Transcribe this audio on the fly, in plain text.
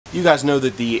You guys know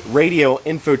that the radio,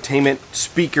 infotainment,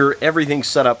 speaker, everything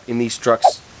set up in these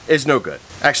trucks is no good.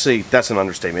 Actually, that's an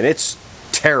understatement. It's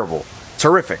terrible.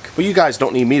 Terrific. But you guys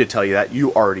don't need me to tell you that.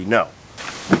 You already know.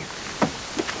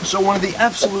 So one of the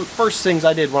absolute first things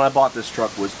I did when I bought this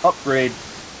truck was upgrade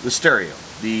the stereo,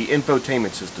 the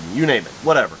infotainment system, you name it,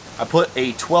 whatever. I put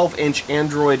a 12-inch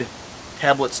Android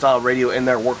tablet style radio in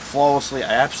there, worked flawlessly.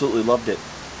 I absolutely loved it.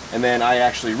 And then I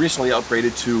actually recently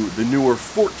upgraded to the newer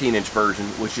 14-inch version,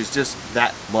 which is just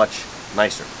that much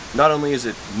nicer. Not only is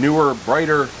it newer,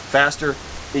 brighter, faster,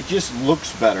 it just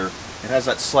looks better. It has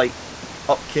that slight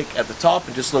upkick at the top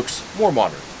and just looks more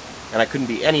modern. And I couldn't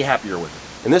be any happier with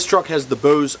it. And this truck has the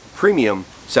Bose premium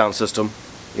sound system.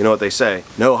 You know what they say,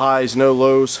 no highs, no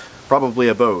lows, probably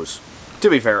a Bose. To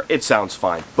be fair, it sounds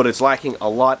fine, but it's lacking a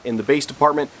lot in the bass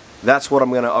department. That's what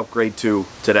I'm going to upgrade to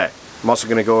today. I'm also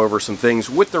going to go over some things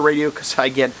with the radio because I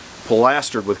get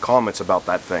plastered with comments about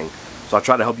that thing. So I'll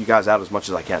try to help you guys out as much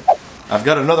as I can. I've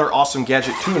got another awesome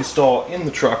gadget to install in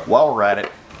the truck while we're at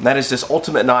it, and that is this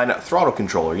Ultimate 9 throttle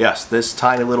controller. Yes, this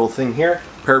tiny little thing here,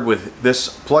 paired with this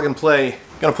plug and play.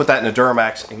 Gonna put that in a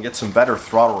Duramax and get some better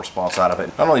throttle response out of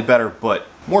it. Not only better, but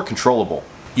more controllable.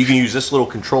 You can use this little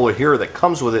controller here that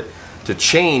comes with it to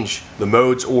change the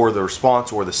modes or the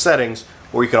response or the settings,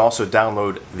 or you can also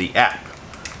download the app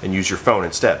and use your phone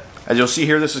instead. As you'll see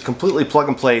here, this is completely plug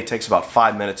and play. It takes about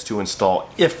 5 minutes to install,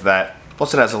 if that.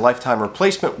 Plus it has a lifetime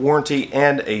replacement warranty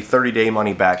and a 30-day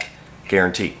money-back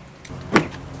guarantee.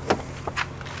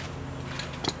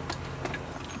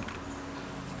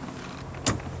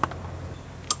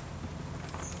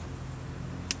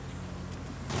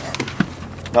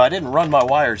 Now I didn't run my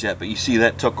wires yet, but you see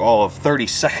that took all of 30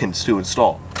 seconds to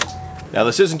install. Now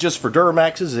this isn't just for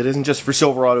Duramaxes, it isn't just for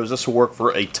Silverados, this will work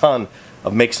for a ton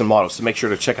of makes and models, so make sure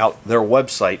to check out their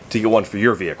website to get one for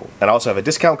your vehicle. And I also have a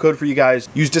discount code for you guys.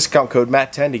 Use discount code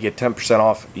MATT10 to get 10%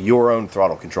 off your own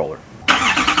throttle controller.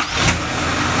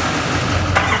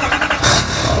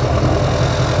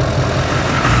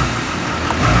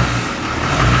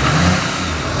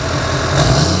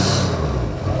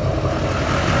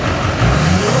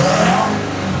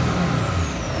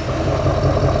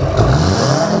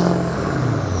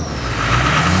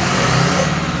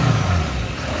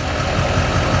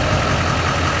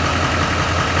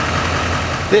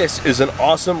 This is an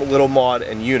awesome little mod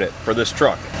and unit for this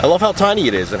truck. I love how tiny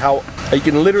it is and how you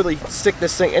can literally stick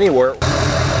this thing anywhere.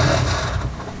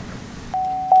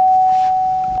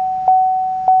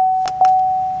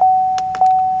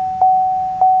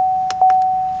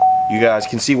 You guys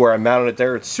can see where I mounted it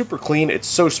there. It's super clean, it's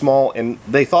so small, and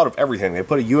they thought of everything. They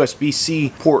put a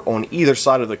USB-C port on either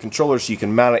side of the controller so you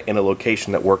can mount it in a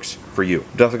location that works for you.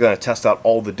 I'm definitely going to test out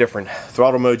all the different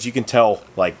throttle modes. You can tell,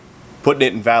 like, putting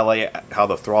it in valet, how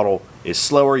the throttle is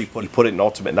slower. You put it in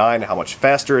Ultimate 9, how much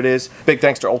faster it is. Big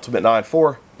thanks to Ultimate 9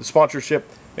 for the sponsorship.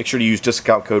 Make sure to use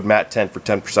discount code MATT10 for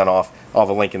 10% off. I'll have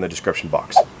a link in the description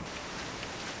box. I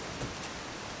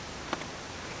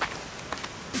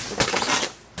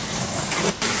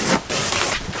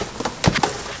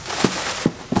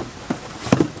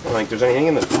don't think there's anything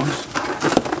in this box.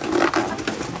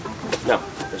 No,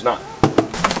 there's not.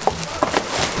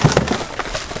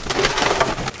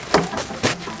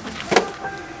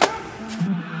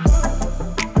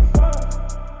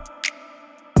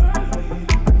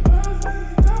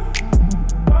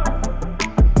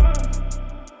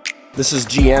 This is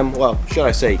GM, well, should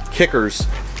I say Kicker's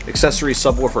accessory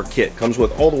subwoofer kit. Comes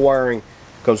with all the wiring,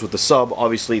 comes with the sub.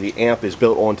 Obviously the amp is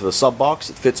built onto the sub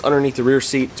box. It fits underneath the rear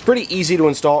seat. It's pretty easy to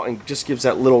install and just gives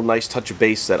that little nice touch of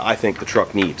bass that I think the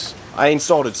truck needs. I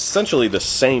installed essentially the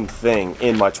same thing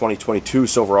in my 2022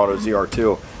 Silverado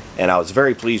ZR2, and I was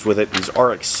very pleased with it. These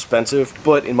are expensive,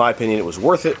 but in my opinion it was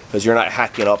worth it because you're not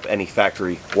hacking up any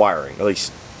factory wiring, at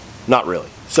least not really.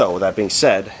 So with that being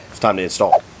said, it's time to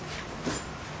install.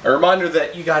 A reminder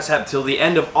that you guys have till the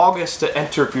end of August to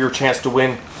enter for your chance to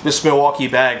win this Milwaukee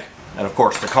bag, and of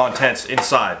course the contents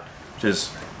inside, which is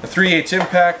a 3/8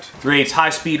 impact, 3/8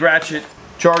 high-speed ratchet,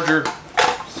 charger,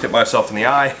 just hit myself in the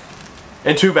eye,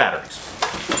 and 2 batteries.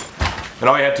 And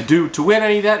all you have to do to win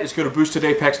any of that is go to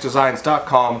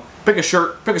boostedapexdesigns.com, pick a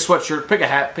shirt, pick a sweatshirt, pick a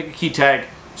hat, pick a key tag,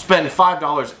 spend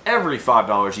 $5. Every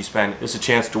 $5 you spend is a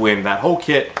chance to win that whole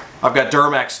kit. I've got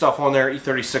Duramax stuff on there,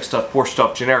 E36 stuff, Porsche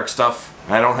stuff, generic stuff,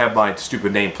 and I don't have my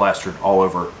stupid name plastered all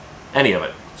over any of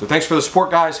it. So thanks for the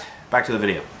support, guys. Back to the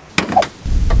video.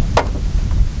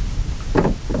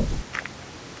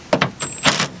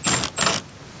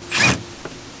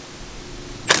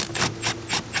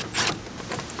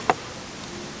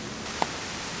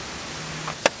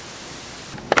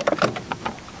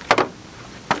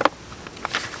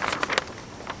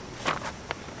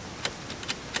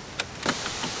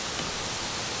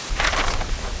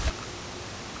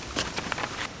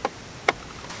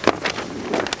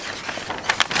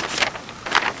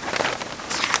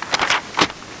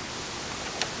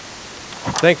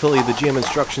 Thankfully, the GM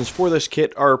instructions for this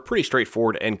kit are pretty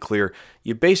straightforward and clear.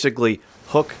 You basically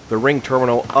hook the ring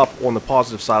terminal up on the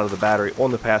positive side of the battery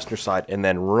on the passenger side and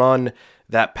then run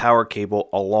that power cable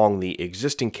along the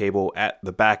existing cable at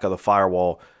the back of the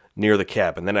firewall near the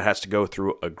cab, and then it has to go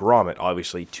through a grommet,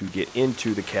 obviously, to get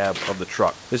into the cab of the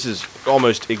truck. This is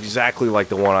almost exactly like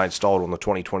the one I installed on the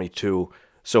 2022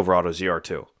 Silverado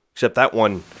ZR2, except that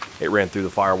one, it ran through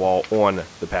the firewall on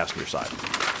the passenger side.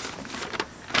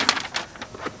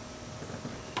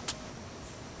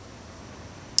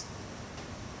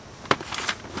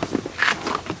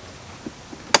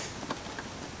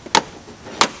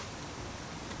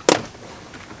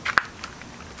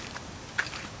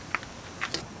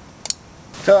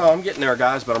 So I'm getting there,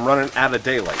 guys, but I'm running out of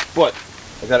daylight. But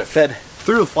I got it fed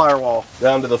through the firewall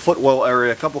down to the footwell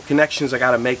area. A couple connections I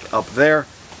got to make up there,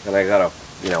 and I got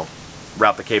to, you know,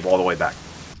 route the cable all the way back.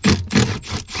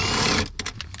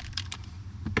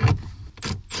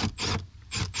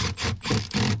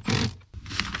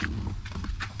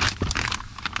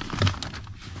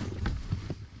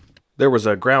 There was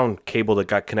a ground cable that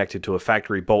got connected to a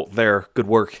factory bolt there. Good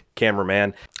work,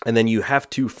 cameraman. And then you have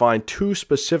to find two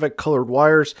specific colored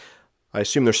wires. I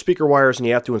assume they're speaker wires, and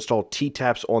you have to install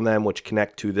T-taps on them, which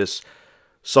connect to this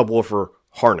subwoofer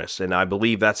harness. And I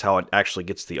believe that's how it actually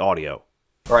gets the audio.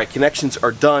 All right, connections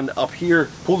are done up here.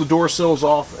 Pull the door sills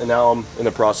off, and now I'm in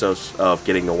the process of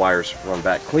getting the wires run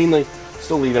back cleanly.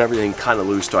 Still leaving everything kind of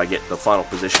loose till I get the final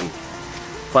position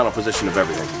of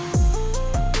everything.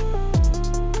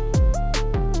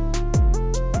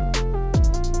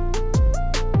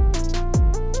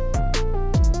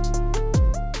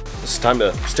 It's time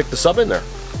to stick the sub in there.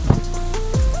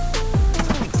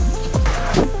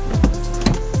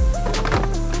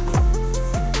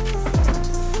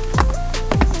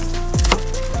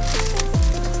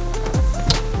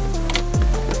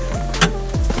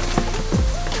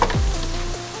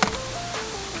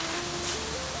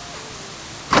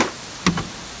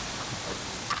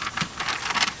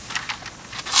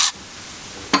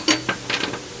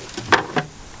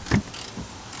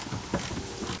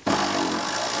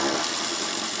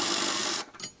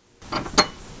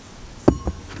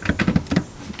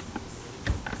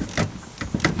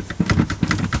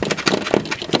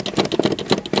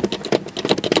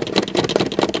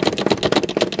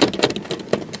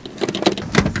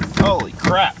 Holy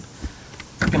crap.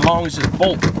 Freaking long as this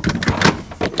bolt.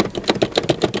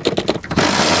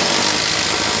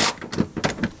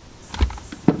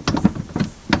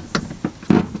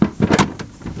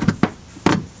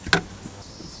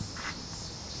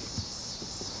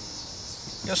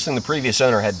 Guessing the previous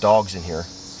owner had dogs in here.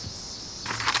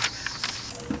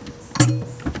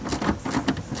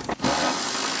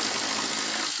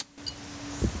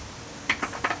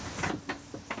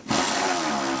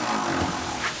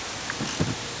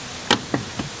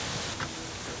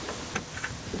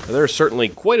 There are certainly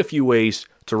quite a few ways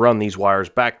to run these wires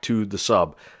back to the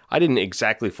sub. I didn't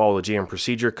exactly follow the GM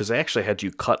procedure because I actually had to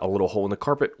cut a little hole in the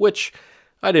carpet, which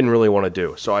I didn't really want to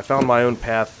do. So I found my own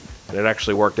path, and it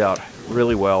actually worked out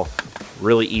really well.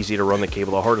 Really easy to run the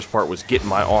cable. The hardest part was getting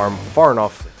my arm far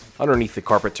enough underneath the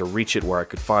carpet to reach it where I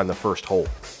could find the first hole.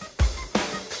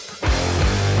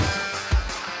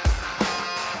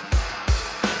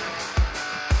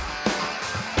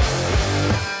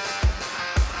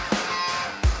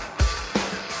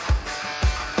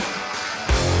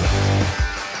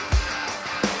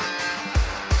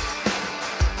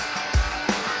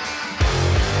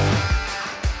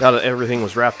 Now that everything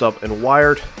was wrapped up and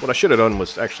wired, what I should have done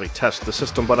was actually test the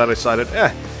system, but I decided,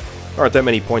 there aren't that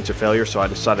many points of failure, so I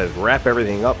decided to wrap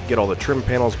everything up, get all the trim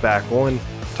panels back on,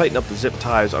 tighten up the zip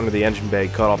ties under the engine bay,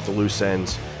 cut off the loose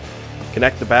ends,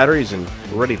 connect the batteries, and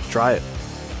we're ready to try it.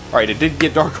 Alright, it did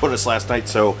get dark on us last night,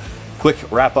 so quick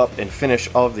wrap up and finish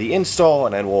of the install,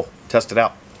 and then we'll test it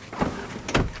out.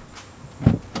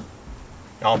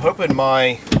 Now I'm hoping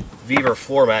my Viver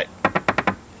floor mat,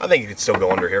 I think it could still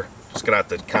go under here. Just gonna have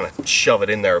to kind of shove it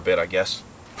in there a bit, I guess.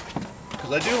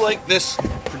 Because I do like this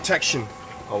protection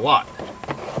a lot.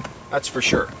 That's for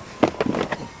sure.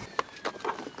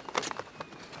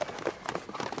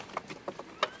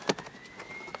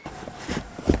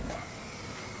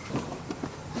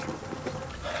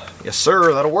 Yes,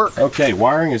 sir, that'll work. Okay,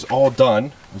 wiring is all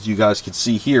done, as you guys can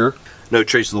see here. No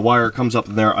trace of the wire comes up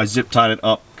in there. I zip tied it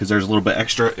up because there's a little bit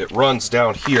extra. It runs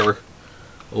down here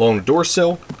along the door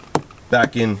sill,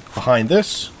 back in behind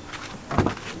this, and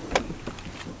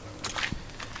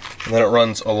then it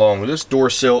runs along this door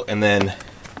sill, and then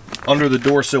under the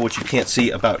door sill, which you can't see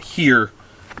about here,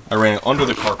 I ran it under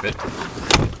the carpet,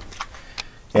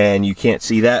 and you can't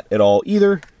see that at all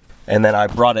either, and then I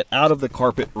brought it out of the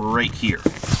carpet right here.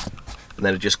 and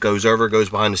then it just goes over,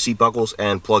 goes behind the seat buckles,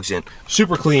 and plugs in.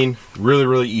 Super clean, really,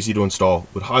 really easy to install.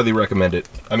 Would highly recommend it.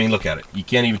 I mean, look at it. You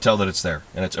can't even tell that it's there,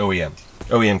 and it's OEM.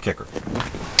 OEM kicker.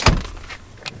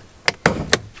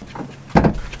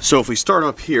 So if we start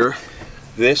up here,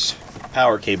 this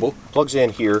power cable plugs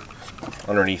in here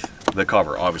underneath the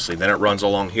cover, obviously. Then it runs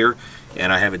along here,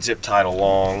 and I have it zip tied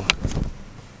along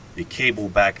the cable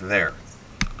back there.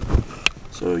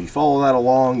 So you follow that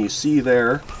along, you see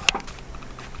there.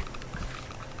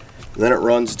 Then it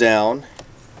runs down,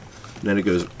 and then it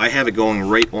goes. I have it going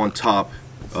right on top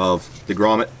of the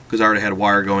grommet because I already had a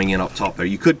wire going in up top there.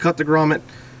 You could cut the grommet,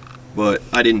 but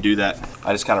I didn't do that.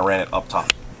 I just kind of ran it up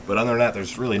top. But other than that,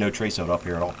 there's really no trace of it up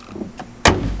here at all.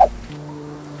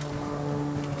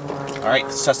 All right,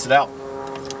 let's test it out.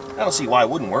 I don't see why it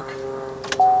wouldn't work.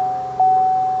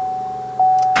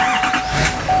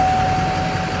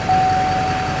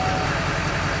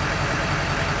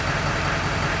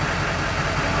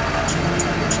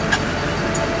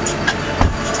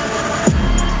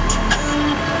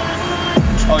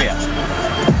 Oh yeah,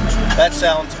 that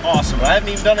sounds awesome. I haven't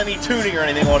even done any tuning or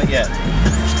anything on it yet.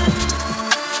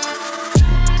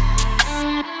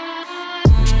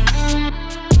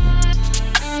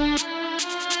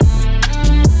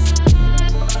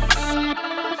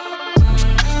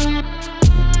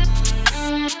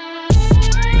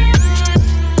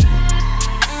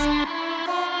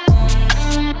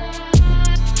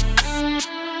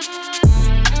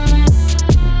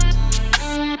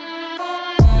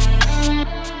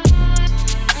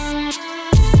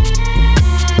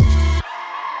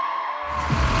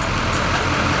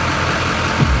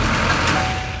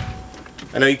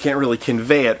 I know you can't really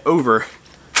convey it over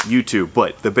YouTube,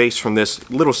 but the bass from this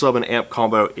little sub and amp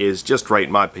combo is just right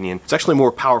in my opinion. It's actually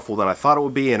more powerful than I thought it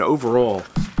would be, and overall,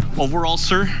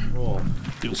 sir,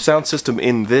 the sound system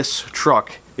in this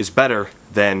truck is better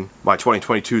than my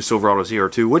 2022 Silverado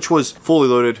ZR2, which was fully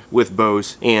loaded with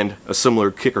Bose and a similar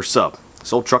kicker sub.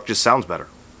 This old truck just sounds better.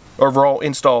 Overall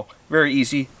install, very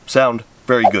easy, sound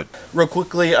very good. Real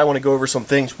quickly, I want to go over some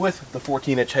things with the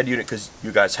 14-inch head unit because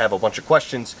you guys have a bunch of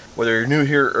questions. Whether you're new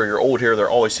here or you're old here, there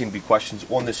always seem to be questions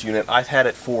on this unit. I've had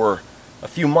it for a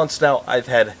few months now. I've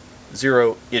had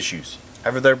zero issues.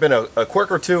 Have there been a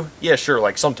quirk or two? Yeah, sure.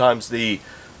 Like sometimes the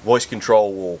voice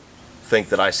control will think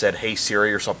that I said, "Hey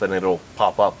Siri" or something, it'll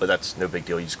pop up, but that's no big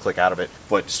deal. You just click out of it.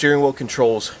 But steering wheel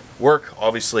controls work.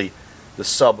 Obviously, the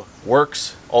sub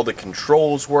works. All the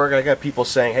controls work. I got people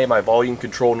saying, "Hey, my volume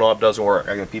control knob doesn't work."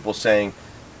 I got people saying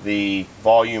the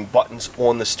volume buttons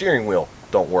on the steering wheel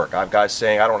don't work. I've guys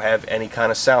saying I don't have any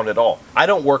kind of sound at all. I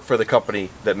don't work for the company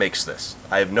that makes this.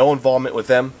 I have no involvement with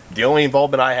them. The only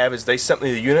involvement I have is they sent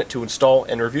me the unit to install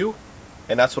and review,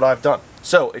 and that's what I've done.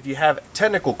 So if you have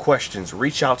technical questions,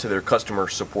 reach out to their customer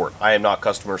support. I am not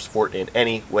customer support in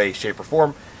any way, shape, or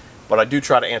form, but I do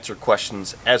try to answer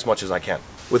questions as much as I can.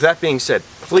 With that being said,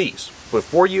 please,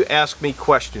 before you ask me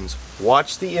questions,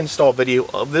 watch the install video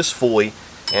of this fully,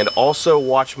 and also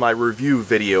watch my review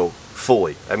video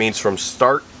fully. That means from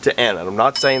start to end. And I'm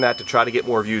not saying that to try to get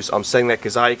more views. I'm saying that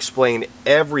because I explain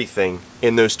everything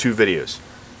in those two videos.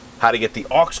 How to get the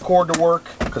aux cord to work,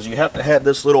 because you have to have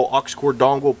this little aux cord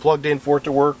dongle plugged in for it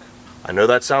to work. I know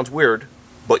that sounds weird,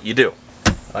 but you do.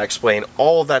 I explain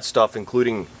all of that stuff,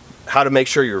 including how to make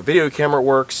sure your video camera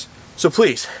works. So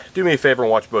please, do me a favor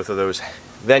and watch both of those.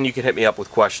 Then you can hit me up with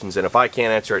questions, and if I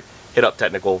can't answer it, hit up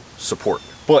technical support.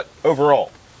 But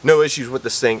overall, no issues with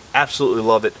this thing. Absolutely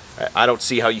love it. I don't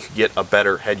see how you could get a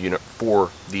better head unit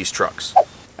for these trucks.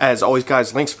 As always,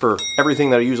 guys, links for everything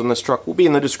that I use on this truck will be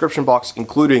in the description box,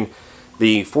 including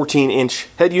the 14-inch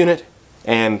head unit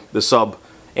and the sub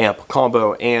amp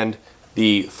combo and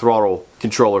the throttle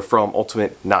controller from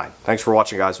Ultimate 9. Thanks for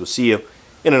watching, guys. We'll see you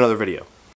in another video.